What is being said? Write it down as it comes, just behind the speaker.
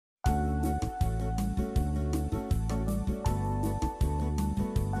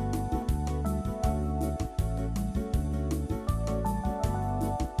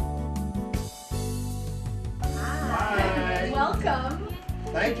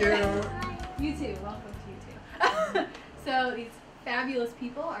Thank you. You too. Welcome to you too. So these fabulous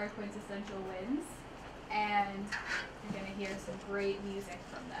people are Quintessential Winds, and you're going to hear some great music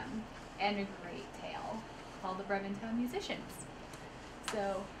from them and a great tale called The Bremerton Musicians.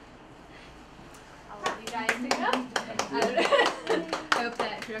 So I'll let you guys pick up. I hope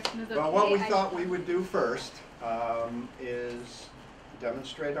that introduction was okay. Well, what we thought we would do first is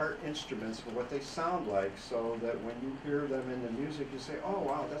demonstrate our instruments and what they sound like, so that when you hear them in the music, you say, oh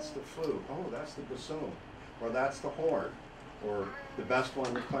wow, that's the flute, oh that's the bassoon, or that's the horn, or the best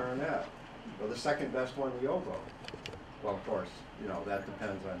one, the clarinet, or the second best one, the oboe. Well, of course, you know, that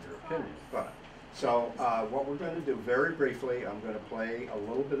depends on your opinion. But so what we're going to do very briefly, I'm going to play a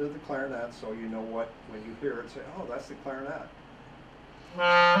little bit of the clarinet so you know what, when you hear it, say, oh, that's the clarinet.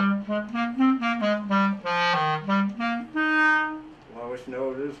 Lowest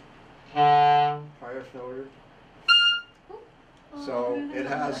note is, highest note is. So it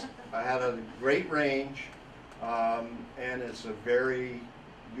has had a great range, and it's a very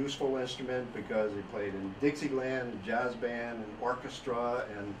useful instrument because it played in Dixieland, jazz band, and orchestra,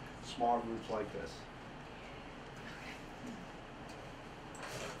 and small groups like this.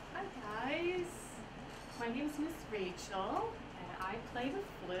 Hi guys, my name is Miss Rachel, and I play the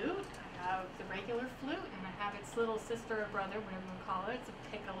flute. I have the regular flute, and I have its little sister or brother, whatever you call it. It's a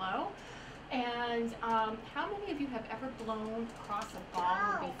piccolo. And how many of you have ever blown across a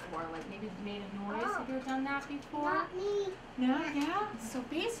bottle before? Like maybe made a noise? Have you ever done that before? Not me. No? Yeah? So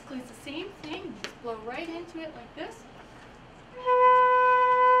basically it's the same thing. You just blow right into it like this.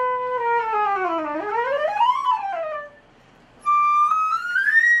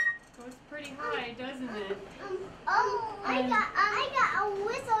 Goes pretty high, doesn't it? I got a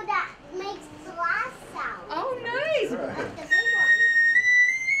whistle that makes glass sound. Oh, nice! That's the big one.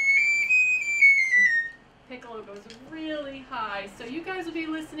 Piccolo goes really high, so you guys will be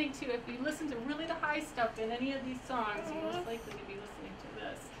listening to, if you listen to really the high stuff in any of these songs, you're most likely to be listening to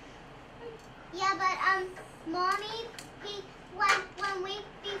this. Yeah, but Mommy,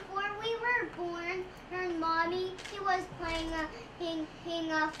 before we were born, her Mommy, she was playing a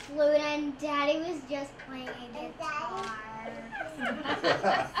flute, and Daddy was just playing a guitar.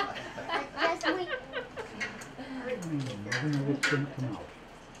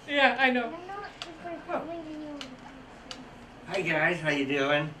 Yeah, I know. Hi guys, how you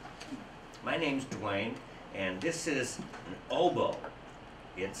doing? My name's Dwayne, and this is an oboe.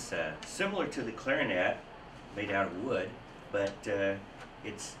 It's similar to the clarinet, made out of wood, but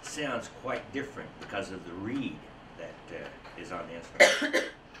it sounds quite different because of the reed that is on the instrument.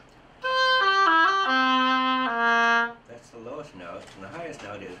 That's the lowest note, and the highest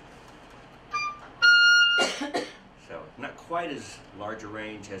note is. So, not quite as large a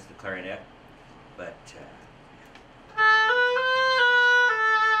range as the clarinet, but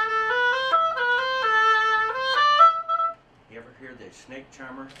you ever hear the snake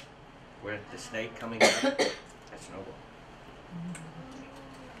charmer with the snake coming out? That's an oboe.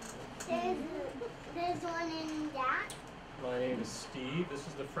 There's one in that. My name is Steve. This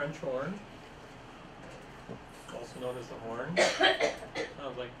is the French horn, also known as the horn.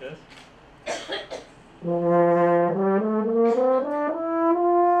 Sounds like this.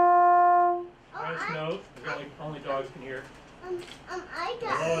 Highest note, there's only dogs can hear. I The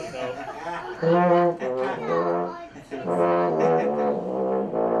got lowest note. That's the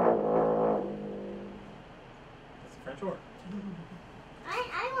French horn. I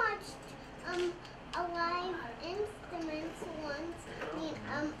watched a live instruments once.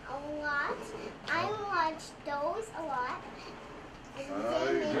 A lot. I watched those a lot. And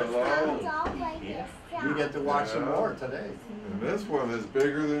they make sounds all like this. You get to watch some more today. And this one is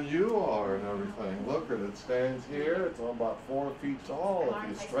bigger than you are and everything. Look at it, it stands here. It's about 4 feet tall. If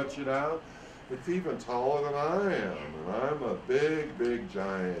you stretch it out, it's even taller than I am. And I'm a big, big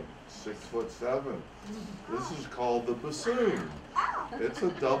giant, 6'7". This is called the bassoon. It's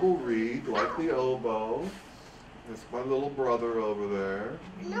a double reed like the oboe. It's my little brother over there.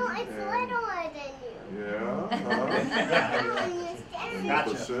 No, it's littler than you. Yeah. I don't understand.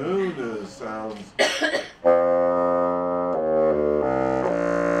 The bassoon sounds.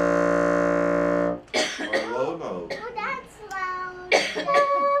 Low note. Oh, that's loud.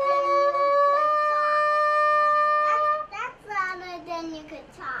 That's louder than you could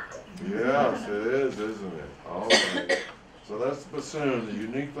talk. Yes, it is, isn't it? All right. So that's the bassoon. The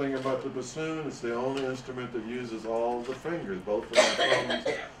unique thing about the bassoon, it's the only instrument that uses all the fingers, both of the thumbs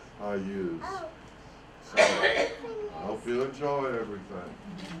I use. So, I hope you enjoy everything.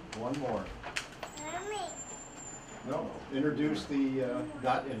 One more. Mommy. No, introduce the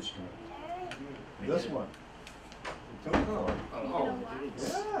that instrument. This one. Oh.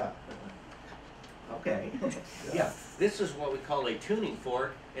 Yeah, this is what we call a tuning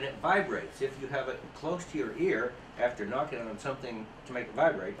fork, and it vibrates. If you have it close to your ear after knocking on something to make it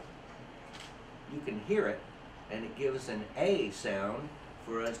vibrate, you can hear it, and it gives an A sound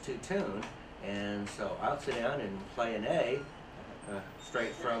for us to tune. And so I'll sit down and play an A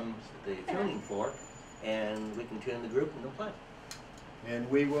straight from the tuning fork, and we can tune the group and they'll play. And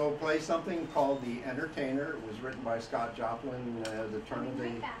we will play something called The Entertainer. It was written by Scott Joplin at the turn of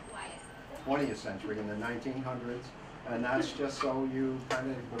the 20th century, in the 1900s. And that's just so you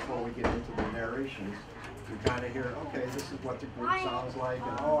kind of, before we get into the narrations, you kind of hear, okay, this is what the group sounds like,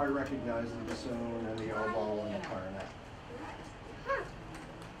 and oh, I recognize the bassoon and the oboe and the clarinet.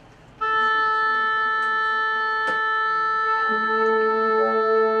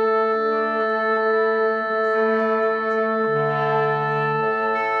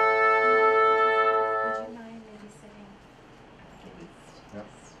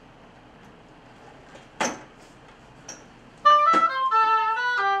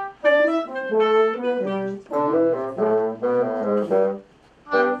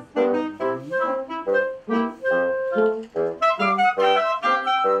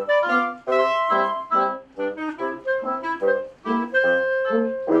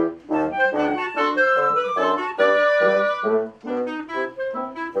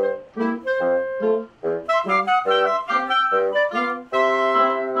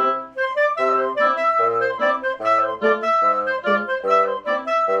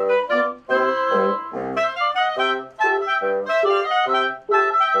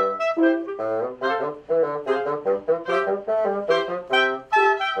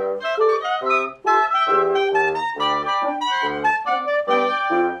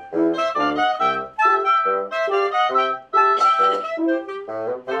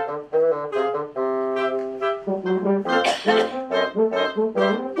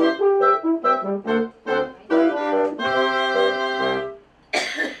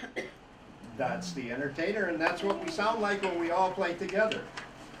 That's The Entertainer, and that's what we sound like when we all play together.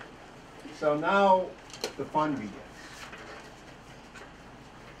 So now the fun begins.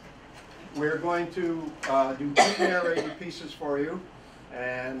 We're going to do two narrated pieces for you,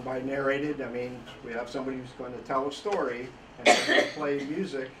 and by narrated I mean we have somebody who's going to tell a story and we're going to play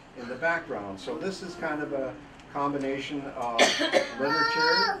music in the background. So this is kind of a combination of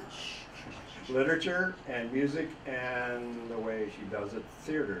literature and music, and the way she does it,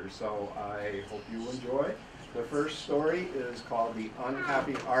 theater. So I hope you enjoy. The first story is called The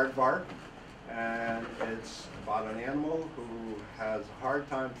Unhappy Aardvark, and it's about an animal who has a hard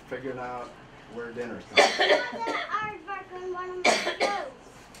time figuring out where dinner's coming. That aardvark on one of my clothes.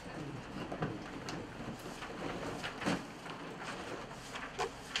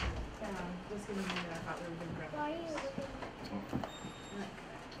 This is gonna be me that I thought we were gonna grab. Why are you looking?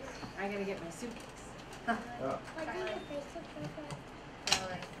 I gotta get my suitcase. Oh. What do you face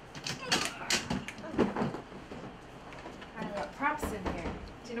I've got props in here.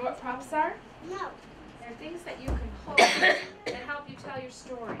 Do you know what props are? No. They're things that you can hold that help you tell your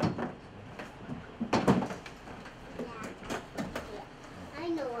story. I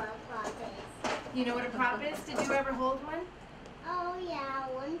know what a prop is. You know what a prop is? Did you ever hold one? Oh yeah,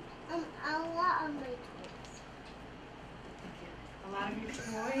 one. A lot of my toys. A lot of your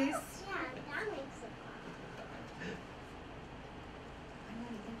toys. Yeah, that makes a prop. I'm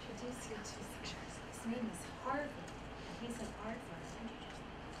going to introduce you to his name is Harvey, and he's an aardvark.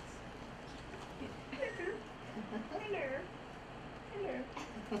 Hello.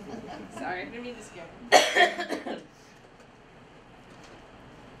 Sorry, I didn't mean to scare him.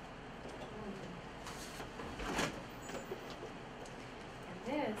 And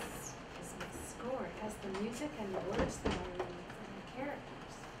this is my score. It has the music and the words that I read from the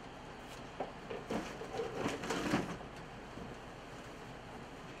characters.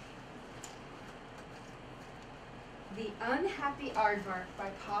 The Unhappy Aardvark by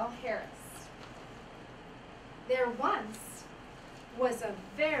Paul Harris. There once was a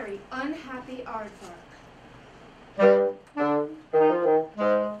very unhappy aardvark.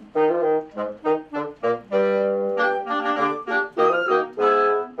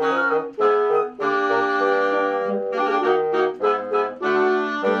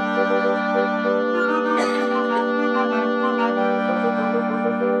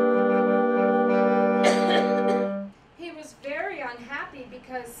 He was very unhappy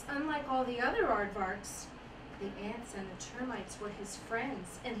because, unlike all the other aardvarks, the ants and the termites were his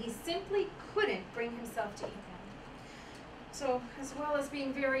friends, and he simply couldn't bring himself to eat them. So, as well as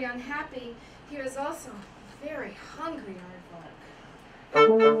being very unhappy, he was also a very hungry aardvark.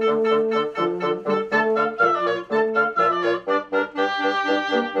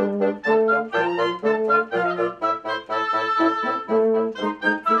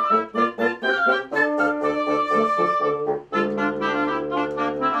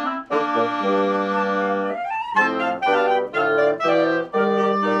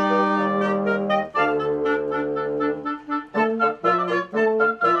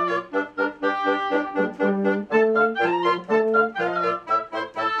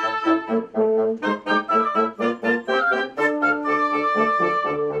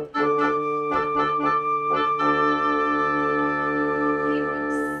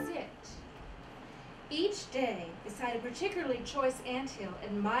 choice anthill,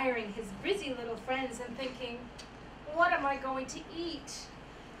 admiring his busy little friends and thinking, what am I going to eat?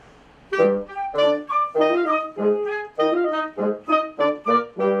 The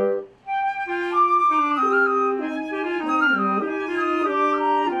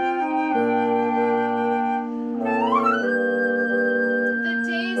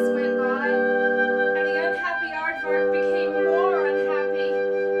days went by, and the unhappy aardvark became more unhappy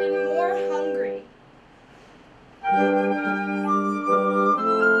and more hungry.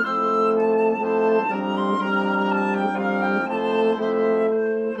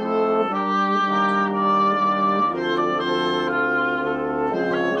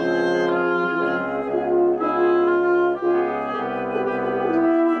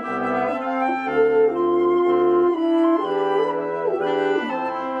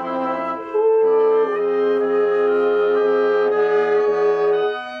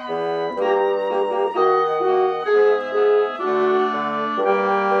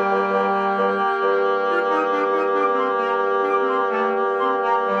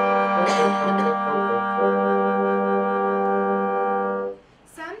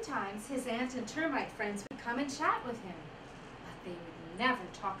 Sometimes his ant and termite friends would come and chat with him, but they would never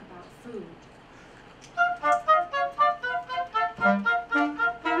talk about food.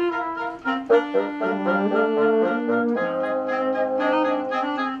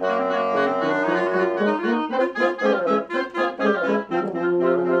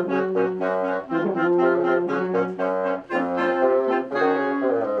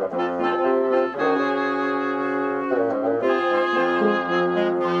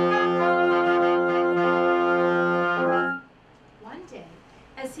 One day,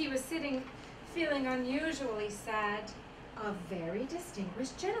 as he was sitting feeling unusually sad, a very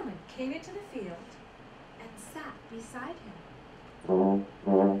distinguished gentleman came into the field and sat beside him.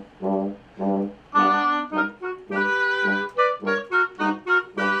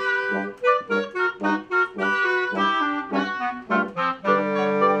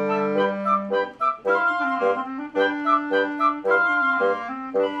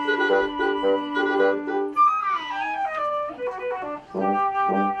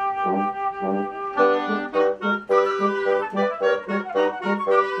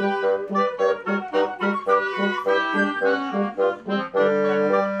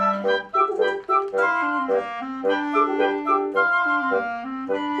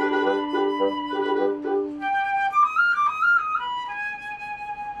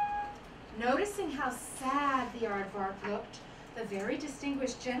 Noticing how sad the aardvark looked, the very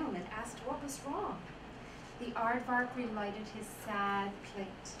distinguished gentleman asked what was wrong. The aardvark relighted his sad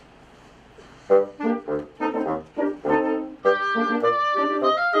plate.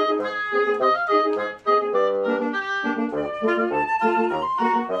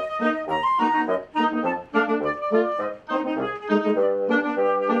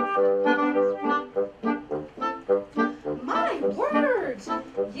 My word!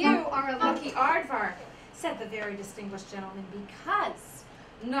 You are a lucky aardvark, said the very distinguished gentleman, because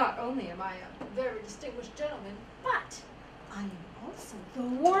not only am I a very distinguished gentleman, but I am also the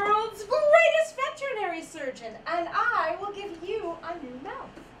world's greatest veterinary surgeon, and I will give you a new mouth.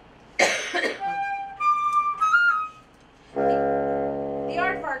 The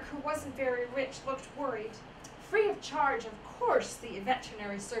aardvark, who wasn't very rich, looked worried. Free of charge, of course, the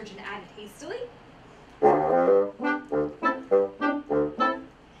veterinary surgeon added hastily.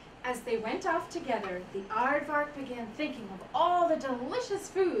 As they went off together, the aardvark began thinking of all the delicious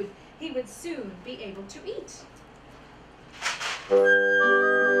food he would soon be able to eat.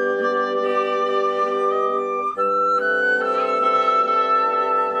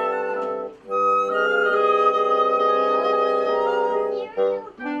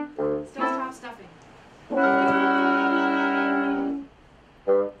 Still stop stuffing.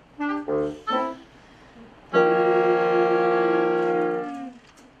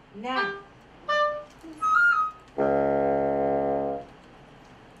 Now,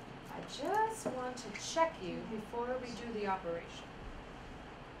 I just want to check you before we do the operation.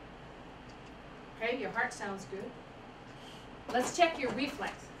 Okay, your heart sounds good. Let's check your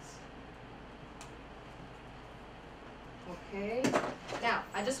reflexes. Okay, now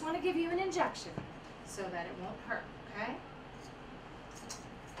I just want to give you an injection so that it won't hurt, okay?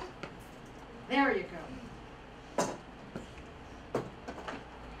 There you go.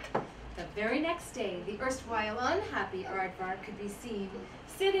 The very next day, the erstwhile unhappy aardvark could be seen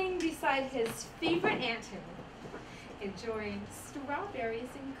sitting beside his favorite anthill, enjoying strawberries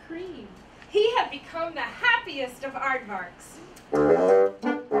and cream. He had become the happiest of aardvarks.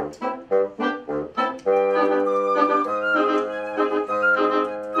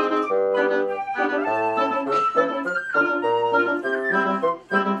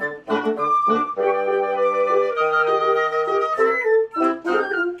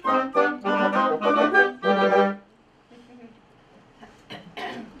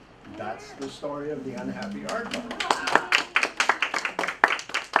 story of the unhappy aardvark.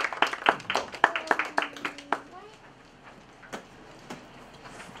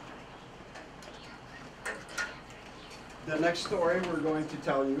 The next story we're going to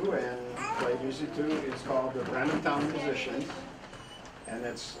tell you and play music to is called The Brementown Musicians. And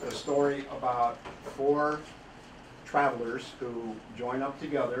it's a story about 4 travelers who join up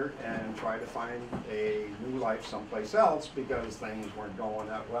together and try to find a new life someplace else because things weren't going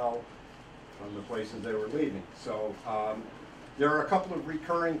that well from the places they were leaving. So there are a couple of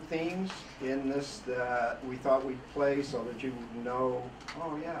recurring themes in this that we thought we'd play so that you know,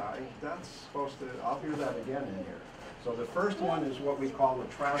 oh yeah, that's supposed to, I'll hear that again in here. So the first one is what we call the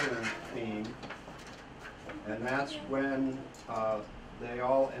traveling theme, and that's when they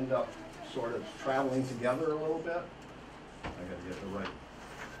all end up sort of traveling together a little bit. I gotta get the right.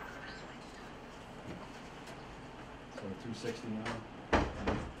 So 269.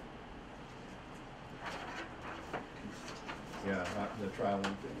 Yeah, not the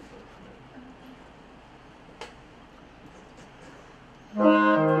traveling theme.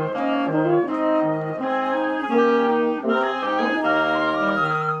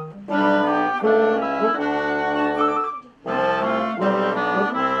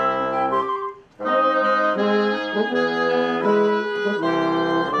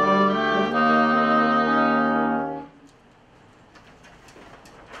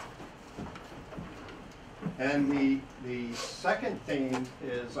 And the second theme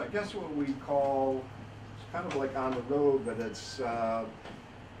is, I guess, what we call, it's kind of like on the road, but it's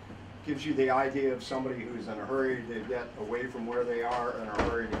gives you the idea of somebody who's in a hurry to get away from where they are and in a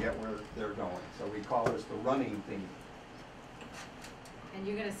hurry to get where they're going. So we call this the running theme. And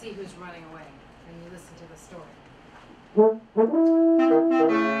you're going to see who's running away when you listen to the story.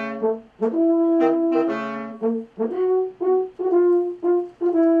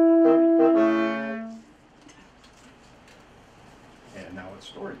 And now it's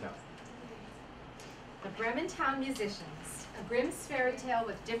story time. The Brementown Musicians, a Grimm's fairy tale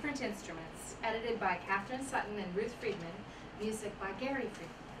with different instruments, edited by Catherine Sutton and Ruth Friedman, music by Gary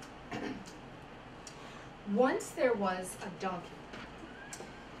Friedman. Once there was a donkey,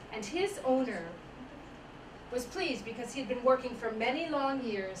 and his owner was pleased because he'd been working for many long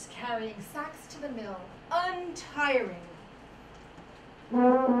years carrying sacks to the mill, untiringly.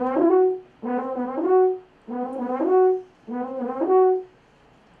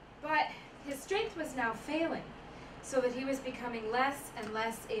 But his strength was now failing, so that he was becoming less and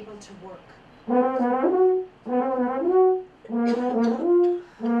less able to work.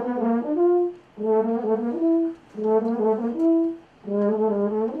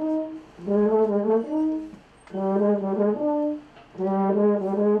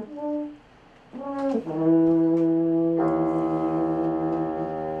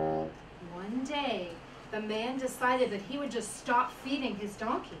 One day, the man decided that he would just stop feeding his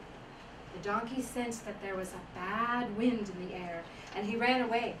donkey. The donkey sensed that there was a bad wind in the air, and he ran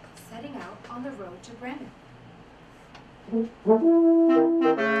away, setting out on the road to Bremen. He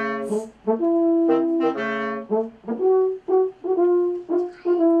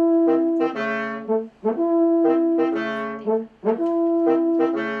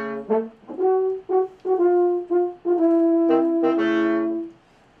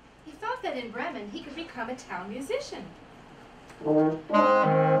thought that in Bremen he could become a town musician.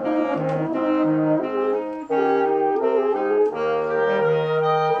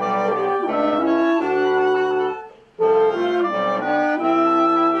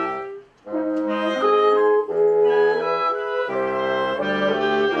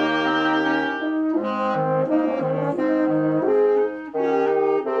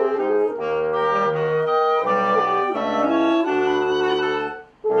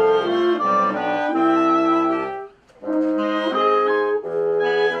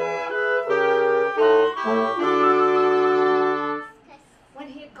 When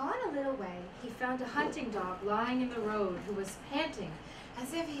he had gone a little way, he found a hunting dog lying in the road who was panting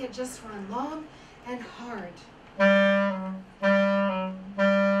as if he had just run long and hard.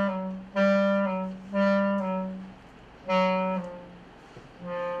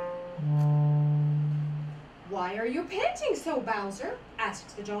 "Why are you panting so, Bowser?"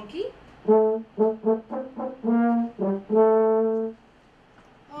 asked the donkey. "Oh,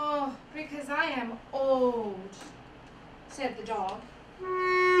 because I am old," said the dog.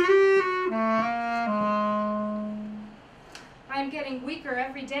 "I'm getting weaker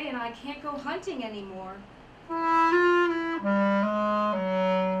every day and I can't go hunting anymore."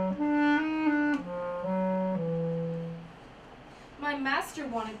 "My master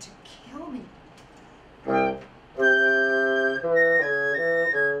wanted to kill me."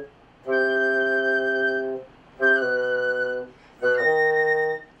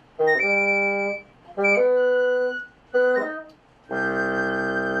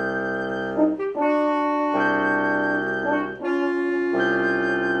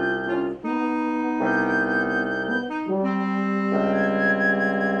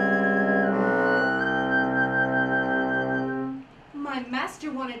 master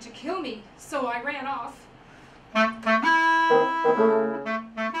wanted to kill me, so I ran off.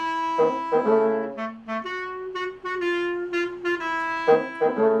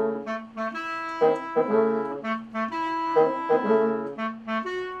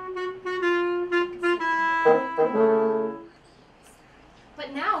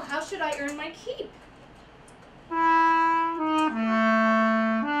 But now, how should I earn my keep?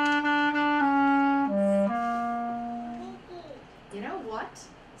 You know what?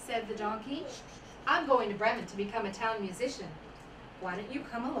 Said the donkey. I'm going to Bremen to become a town musician. Why don't you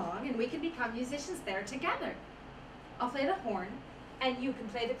come along and we can become musicians there together? I'll play the horn and you can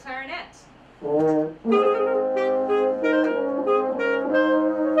play the clarinet.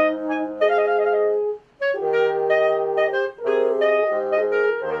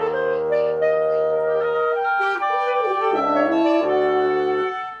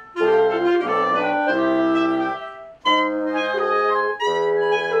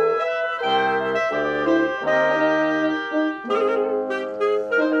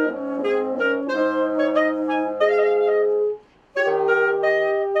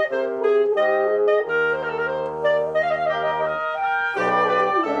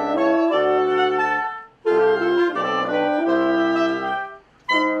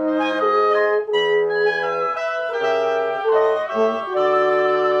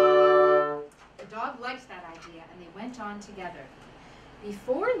 Together.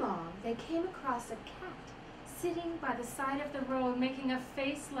 Before long, they came across a cat sitting by the side of the road making a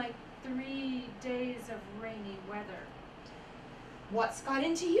face like 3 days of rainy weather. "What's got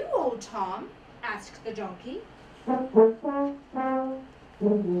into you, old Tom?" asked the donkey.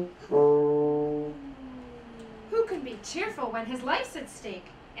 "Who can be cheerful when his life's at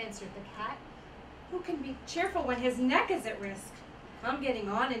stake?" answered the cat. "Who can be cheerful when his neck is at risk? I'm getting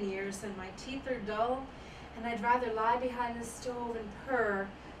on in years and my teeth are dull, and I'd rather lie behind the stove and purr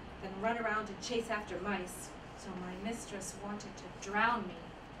than run around and chase after mice. So my mistress wanted to drown me."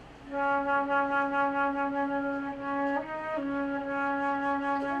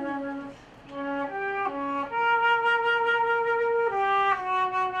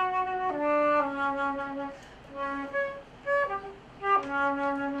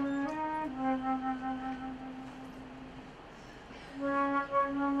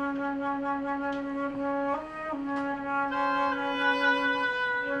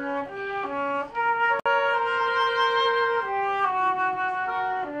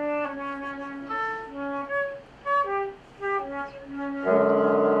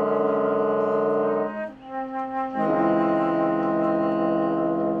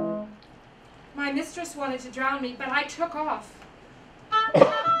 My mistress wanted to drown me, but I took off.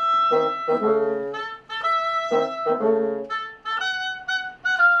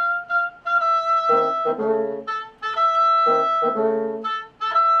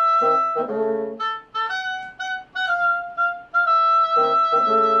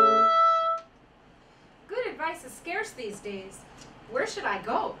 Good advice is scarce these days. Where should I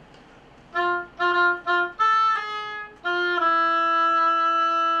go?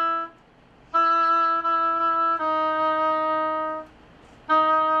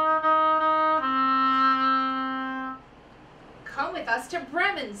 "Come with us to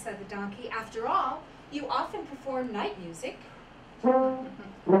Bremen," said the donkey. "After all, you often perform night music."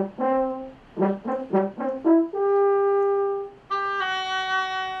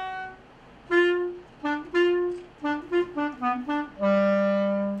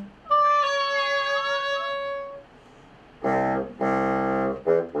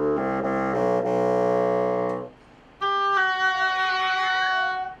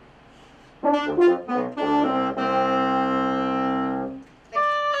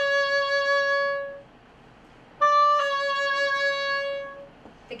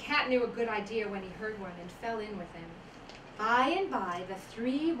 The cat knew a good idea when he heard one and fell in with him. By and by, the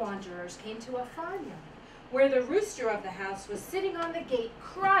 3 wanderers came to a farmyard, where the rooster of the house was sitting on the gate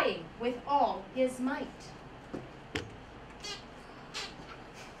crying with all his might.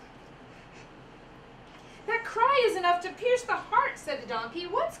 "That cry is enough to pierce the heart," said the donkey.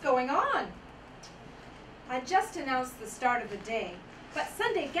 "What's going on?" "I just announced the start of the day, but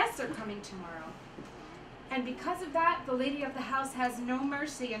Sunday guests are coming tomorrow. And because of that, the lady of the house has no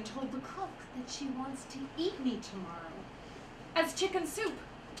mercy and told the cook that she wants to eat me tomorrow as chicken soup."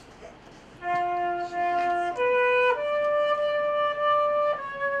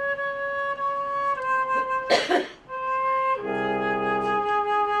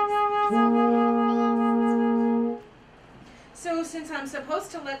 "So since I'm supposed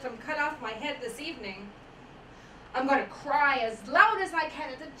to let them cut off my head this evening, I'm going to cry as loud as I can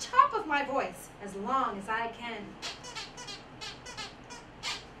at the top of my voice, as long as I can."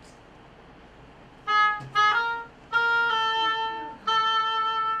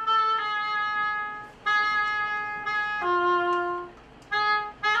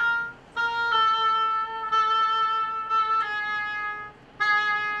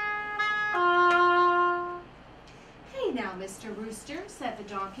 Mr. Rooster," said the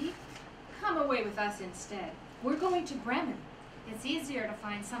donkey, "come away with us instead. We're going to Bremen. It's easier to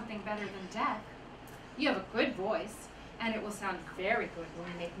find something better than death. You have a good voice, and it will sound very good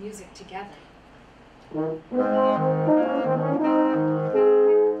when we make music together."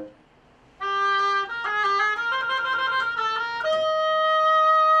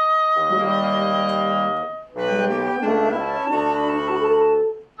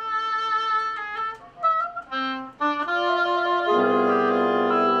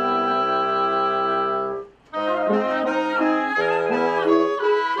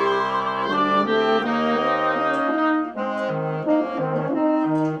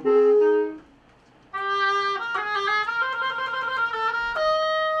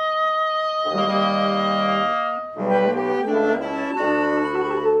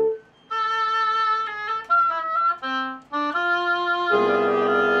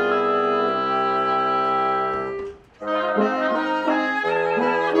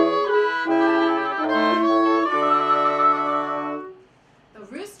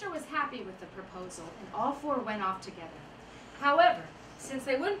 And all four went off together. However, since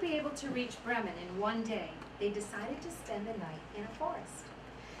they wouldn't be able to reach Bremen in one day, they decided to spend the night in a forest.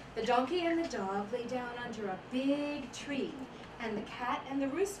 The donkey and the dog lay down under a big tree, and the cat and the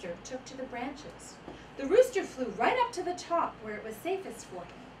rooster took to the branches. The rooster flew right up to the top where it was safest for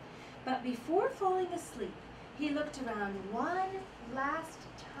him. But before falling asleep, he looked around one last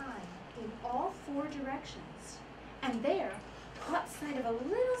time in all four directions, and there caught sight of a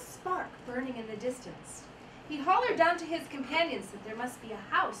little spark burning in the distance. He hollered down to his companions that there must be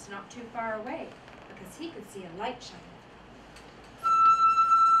a house not too far away, because he could see a light shining.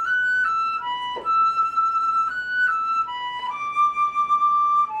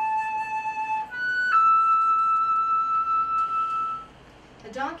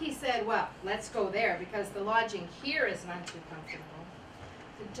 The donkey said, "Well, let's go there, because the lodging here is none too comfortable."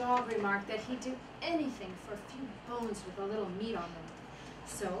 The dog remarked that he'd do anything for a few bones with a little meat on them.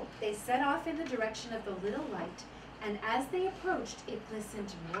 So they set off in the direction of the little light, and as they approached, it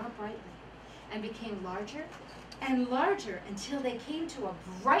glistened more brightly and became larger and larger until they came to a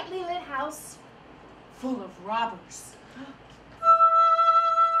brightly lit house full of robbers.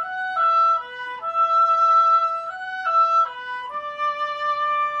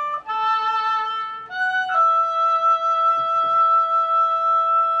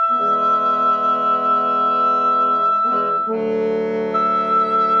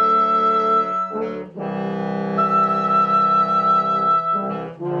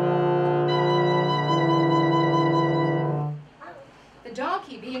 The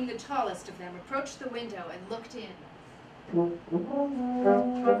donkey, being the tallest of them, approached the window and looked in.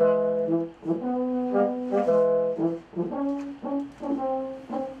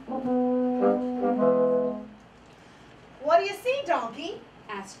 "What do you see, donkey?"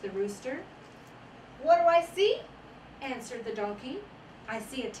 asked the rooster. "What do I see?" answered the donkey. "I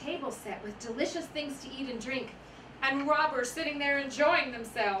see a table set with delicious things to eat and drink, and robbers sitting there enjoying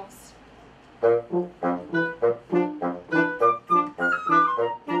themselves."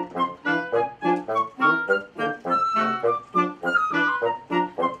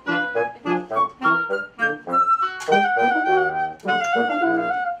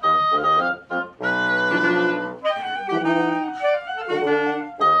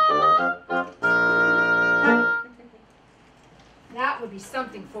 "That would be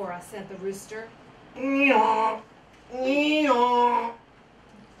something for us," said the rooster.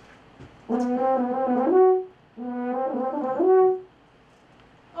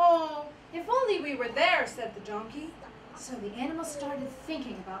 "Oh, if only we were there," said the donkey. So the animals started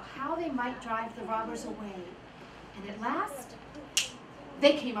thinking about how they might drive the robbers away. And at last,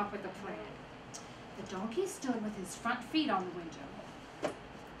 they came up with a plan. The donkey stood with his front feet on the window.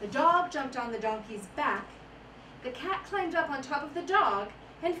 The dog jumped on the donkey's back. The cat climbed up on top of the dog.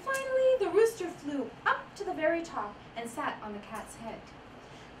 And finally, the rooster flew up to the very top and sat on the cat's head.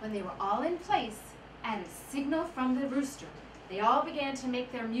 When they were all in place, at a signal from the rooster, they all began to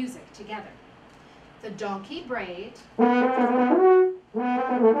make their music together. The donkey brayed. The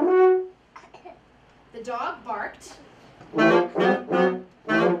dog barked. The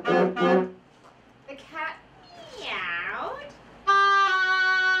cat meowed.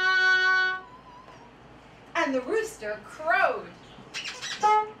 And the rooster crowed.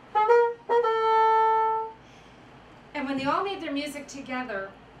 And when they all made their music together,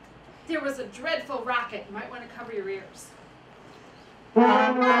 there was a dreadful racket. You might want to cover your ears.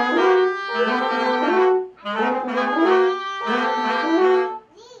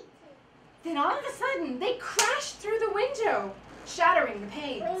 Then all of a sudden, they crashed through the window, shattering the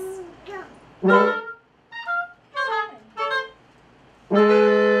panes.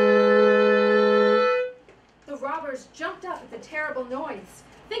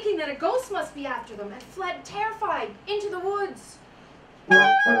 that a ghost must be after them and fled terrified into the woods.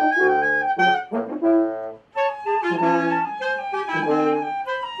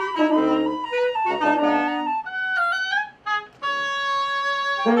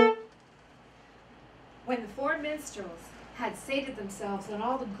 When the four minstrels had sated themselves on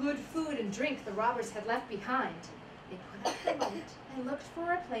all the good food and drink the robbers had left behind, they put out the light and looked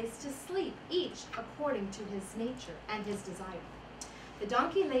for a place to sleep, each according to his nature and his desire. The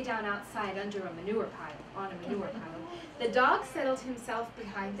donkey lay down outside under a manure pile, on a manure pile. The dog settled himself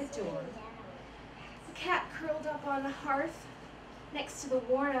behind the door. The cat curled up on a hearth next to the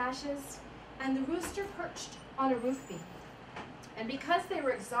worn ashes, and the rooster perched on a roof beam. And because they were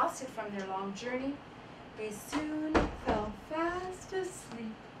exhausted from their long journey, they soon fell fast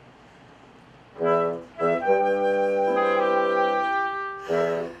asleep.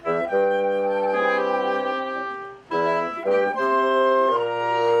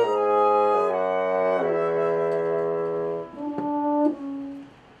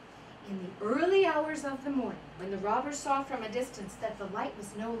 Of the morning, when the robbers saw from a distance that the light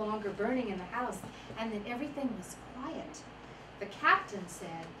was no longer burning in the house and that everything was quiet, the captain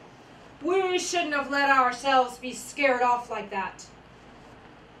said, "We shouldn't have let ourselves be scared off like that."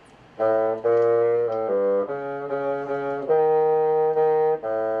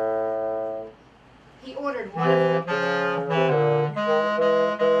 He ordered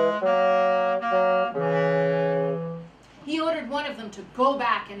one of them to go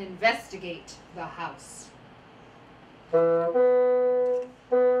back and investigate the house. The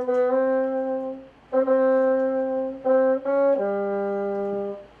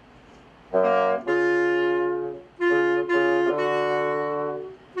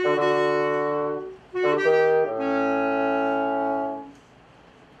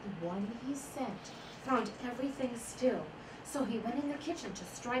one he sent found everything still, so he went in the kitchen to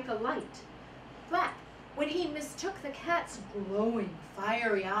strike a light. But when he mistook the cat's glowing,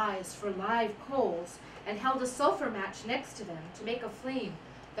 fiery eyes for live coals and held a sulfur match next to them to make a flame,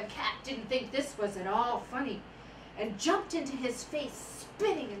 the cat didn't think this was at all funny and jumped into his face,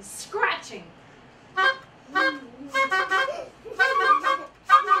 spitting and scratching.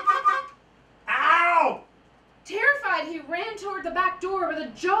 Ow! Terrified, he ran toward the back door where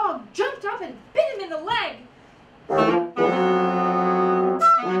the dog jumped up and bit him in the leg.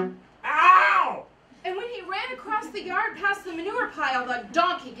 Ow! And when he ran across the yard past the manure pile, the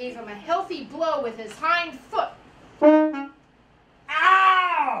donkey gave him a healthy blow with his hind foot.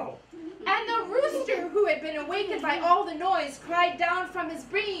 Ow! And the rooster, who had been awakened by all the noise, cried down from his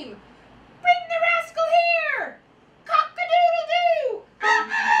beam, "Bring the rascal here! Cock-a-doodle-doo!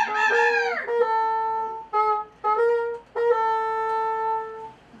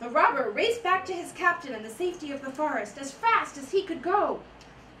 The robber raced back to his captain in the safety of the forest as fast as he could go.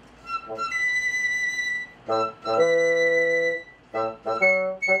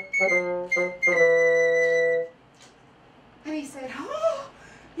 And he said, "Oh,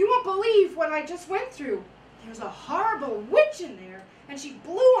 you won't believe what I just went through. There's a horrible witch in there, and she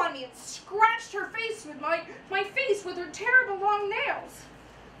blew on me and scratched her face with my face with her terrible long nails."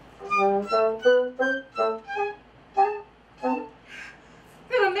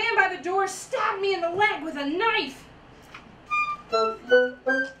 Then a man by the door stabbed me in the leg with a knife.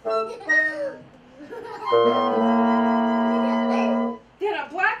 Then a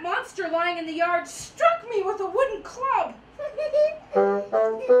black monster lying in the yard struck me with a wooden club.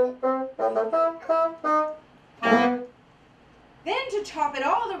 Then to top it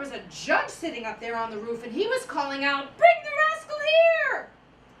all, there was a judge sitting up there on the roof, and he was calling out, "Bring the rascal here!"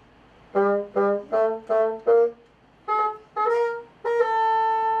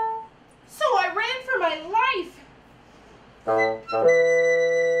 So I ran for my life.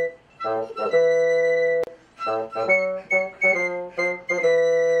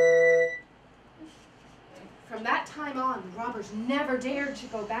 From that time on, the robbers never dared to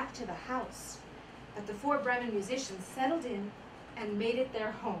go back to the house. But the four Bremen musicians settled in and made it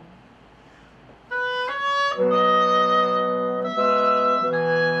their home.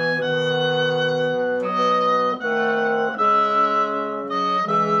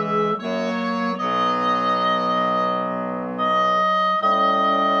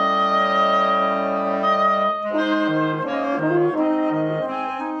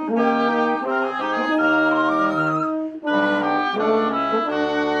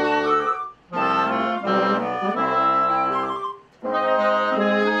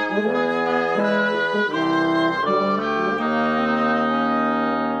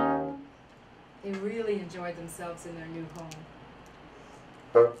 They really enjoyed themselves in their new home.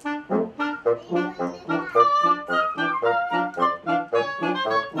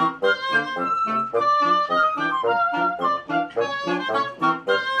 The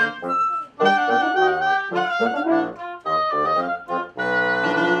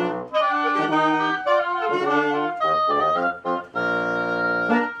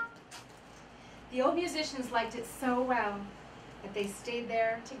old musicians liked it so well that they stayed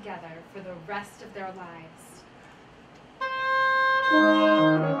there together for the rest of their lives.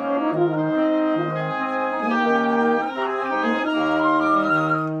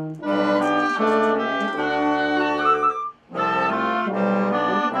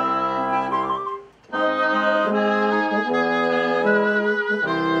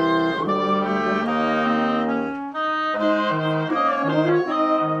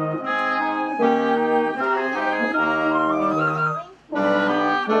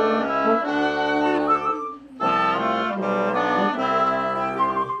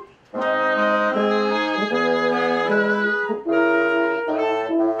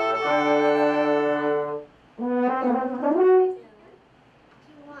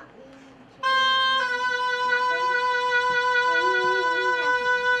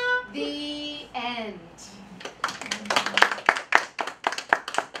 The end.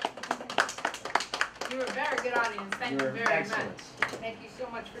 You were a very good audience. Thank you You're very excellent. much. Thank you so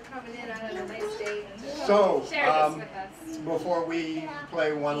much for coming in on a nice day to So, share this with us. before we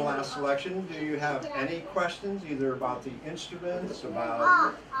play one last selection, do you have any questions, either about the instruments,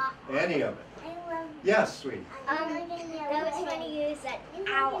 about any of it? Yes, sweetie. That was funny you said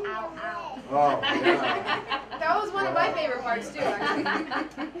ow, ow, ow. Oh, yeah. That was one of my favorite parts too,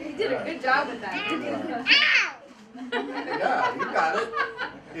 actually. You did a good job with that. Yeah, you got it.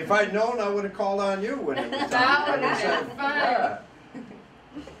 If I'd known, I would have called on you when it was time. That would I have said, been fun. yeah.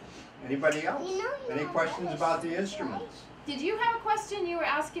 Anybody else? Any questions about the instruments? Did you have a question? You were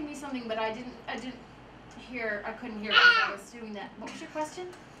asking me something, but I didn't hear. I couldn't hear because I was doing that. What was your question?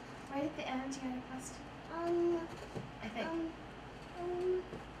 Right at the end, you had a question. I think.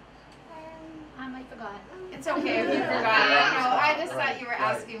 I forgot. It's okay if you forgot. No, I just thought you were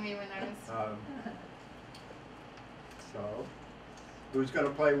asking me when I was. So, who's going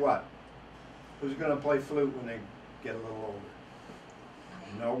to play what? Who's going to play flute when they get a little older?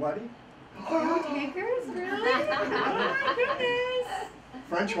 Nobody? Flute makers, really? Oh my goodness!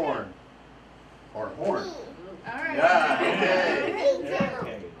 French horn. Or horn. All right. Yeah, okay. Me too.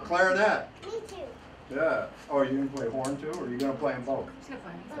 Okay. Clarinet. Me too. Yeah. Oh, you going to play horn too, or are you going to play them both? Just gonna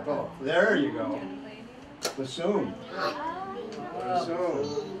play. Both. There you go. Bassoon. Bassoon.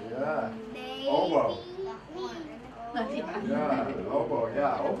 Yeah. Oboe. Yeah. Oboe.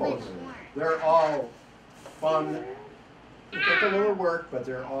 Yeah. Oboes. They're all fun. They take a little work, but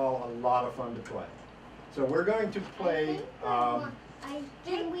they're all a lot of fun to play. So we're going to play. Our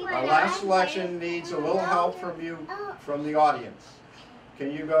last selection needs a little help from you, from the audience.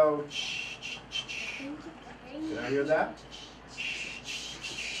 Can you go? Did I hear that?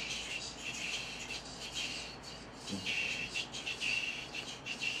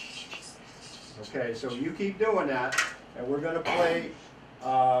 Okay, so you keep doing that, and we're going to play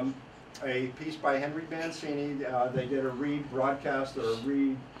a piece by Henry Mancini. They did a rebroadcast or a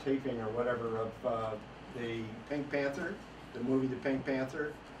retaping or whatever of the Pink Panther, the movie The Pink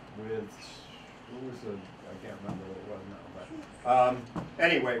Panther, with, who was the, I can't remember what it was now, but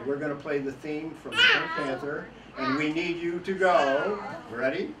anyway, we're going to play the theme from The Pink Panther, and we need you to go.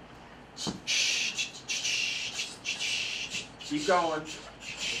 Ready? Keep going.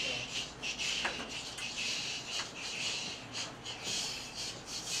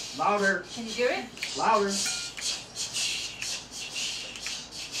 Louder. Can you do it? Louder.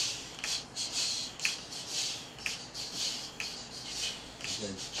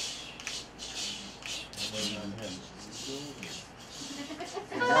 Okay. I'm waiting on him.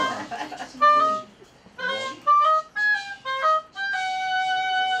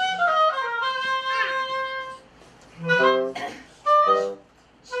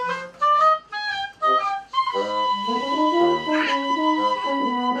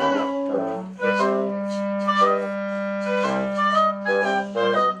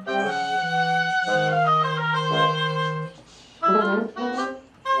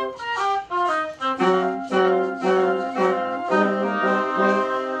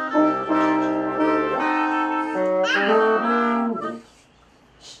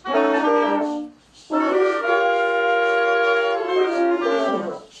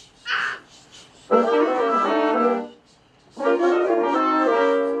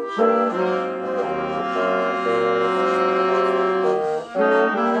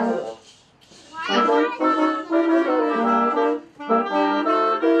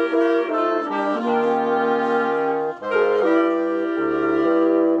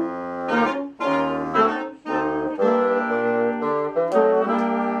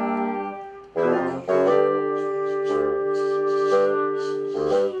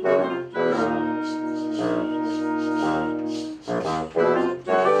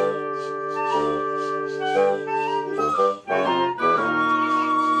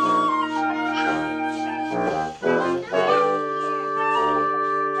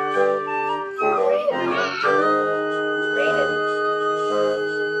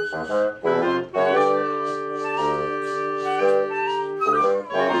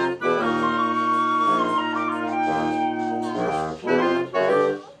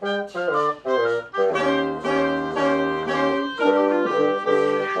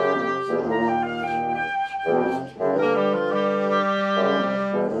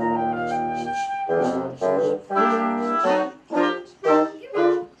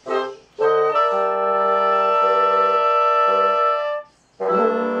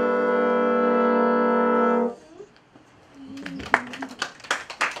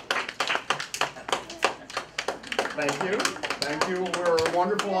 Thank you. Thank you. We're a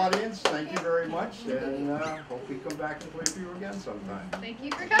wonderful audience. Thank you very much. And hope we come back and play for you again sometime. Thank you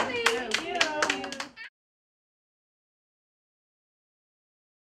for coming.